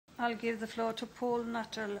I'll give the floor to Paul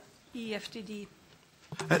Nuttall, EFDD.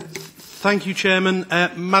 Thank you, Chairman.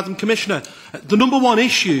 Madam Commissioner, the number one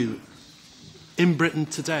issue in Britain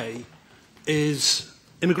today is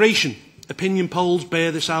immigration. Opinion polls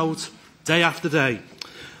bear this out day after day.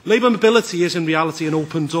 Labour mobility is in reality an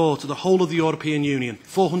open door to the whole of the European Union,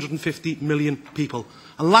 450 million people.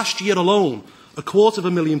 And last year alone,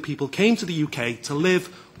 250,000 people came to the UK to live,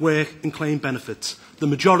 work and claim benefits, the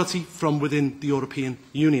majority from within the European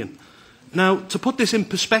Union. Now, to put this in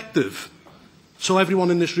perspective, so everyone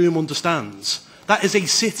in this room understands, that is a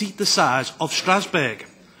city the size of Strasbourg.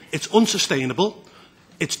 It's unsustainable,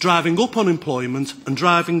 it's driving up unemployment and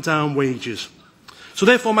driving down wages. So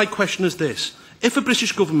therefore my question is this: if a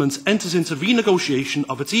British government enters into renegotiation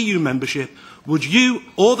of its EU membership, would you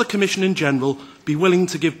or the Commission in general be willing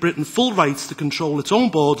to give Britain full rights to control its own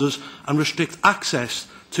borders and restrict access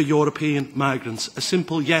to European migrants? A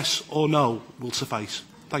simple yes or no will suffice.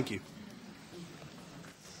 Thank you.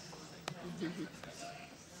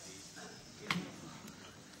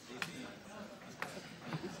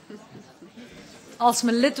 Als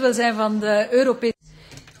men lid wil zijn van de Europese...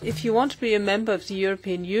 If you want to be a member of the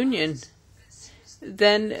European Union,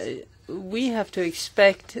 then we have to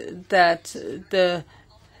expect that the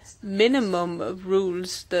minimum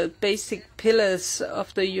rules, the basic pillars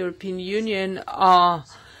of the European Union are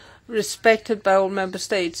respected by all member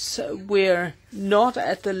states. We're not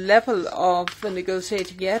at the level of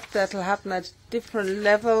negotiating yet. That will happen at a different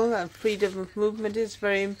level, and freedom of movement is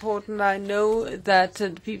very important. I know that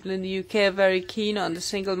the people in the UK are very keen on the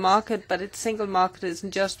single market, but the single market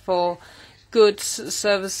isn't just for goods,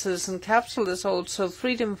 services and capital. There's also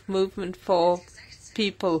freedom of movement for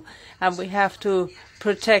people, and we have to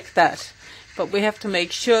protect that. But we have to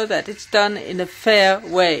make sure that it's done in a fair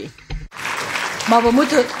way. Maar we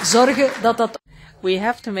moeten zorgen dat dat... We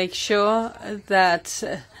have to make sure that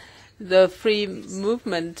the free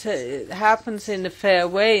movement happens in a fair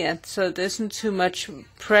way, and so there isn't too much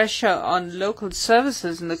pressure on local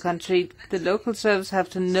services in the country. The local services have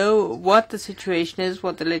to know what the situation is,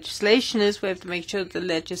 what the legislation is. We have to make sure the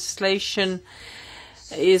legislation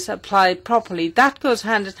is applied properly. That goes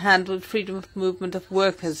hand in hand with freedom of movement of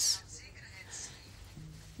workers.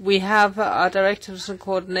 We have our directives on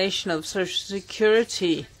coordination of social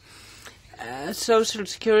security. Social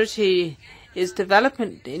security is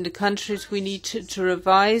development in the countries. We need to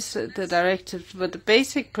revise the directives, but the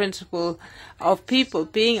basic principle of people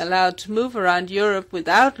being allowed to move around Europe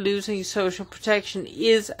without losing social protection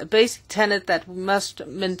is a basic tenet that we must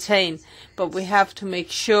maintain. But we have to make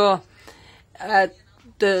sure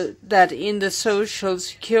that in the social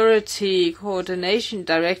security coordination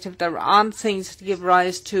directive there aren't things that give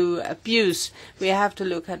rise to abuse. We have to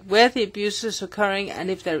look at where the abuse is occurring,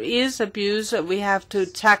 and if there is abuse, we have to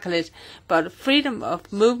tackle it. But freedom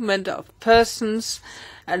of movement of persons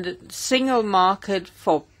and a single market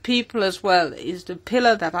for people as well is the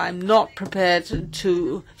pillar that I'm not prepared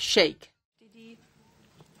to shake.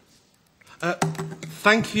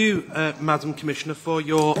 Thank you, Madam Commissioner, for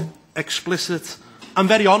your explicit and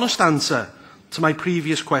very honest answer to my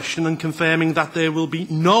previous question, and confirming that there will be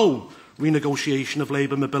no renegotiation of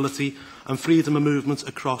labour mobility and freedom of movement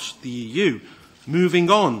across the EU. Moving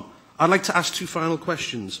on, I'd like to ask two final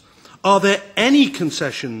questions. Are there any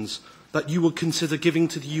concessions that you would consider giving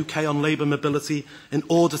to the UK on labour mobility in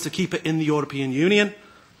order to keep it in the European Union?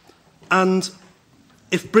 And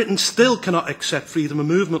if Britain still cannot accept freedom of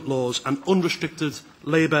movement laws and unrestricted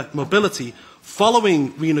labour mobility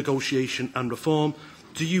following renegotiation and reform,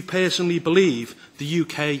 do you personally believe the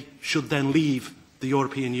UK should then leave the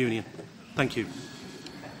European Union? Thank you.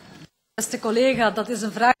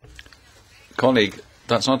 Colleague,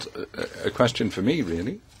 that's not a question for me,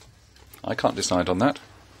 really. I can't decide on that.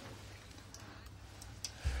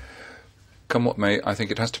 Come what may, I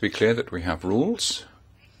think it has to be clear that we have rules,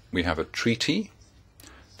 we have a treaty.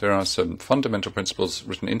 There are some fundamental principles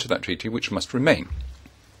written into that treaty which must remain,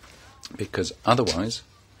 because otherwise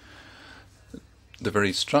the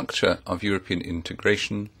very structure of European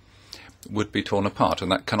integration would be torn apart,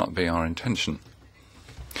 and that cannot be our intention.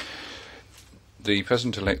 The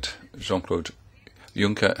President-elect Jean-Claude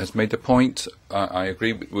Juncker has made the point. I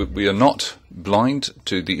agree, we are not blind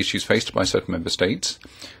to the issues faced by certain member states.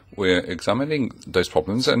 We're examining those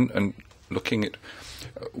problems and looking at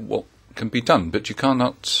what can be done, but you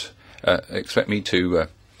cannot expect me to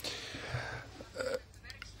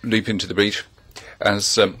leap into the breach.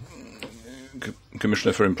 As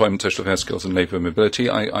Commissioner for Employment, Social Affairs, Skills and Labour Mobility,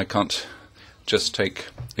 I can't just take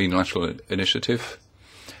a unilateral initiative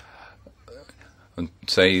and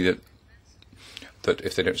say that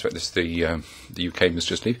if they don't respect this, the UK must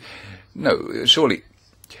just leave. No, surely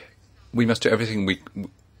we must do everything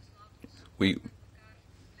we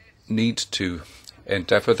need to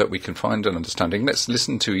endeavour that we can find an understanding. Let's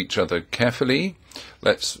listen to each other carefully.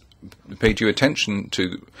 Let's pay due attention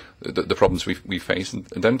to the problems we face and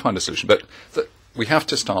then find a solution. But we have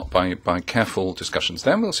to start by careful discussions.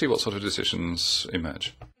 Then we'll see what sort of decisions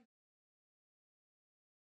emerge.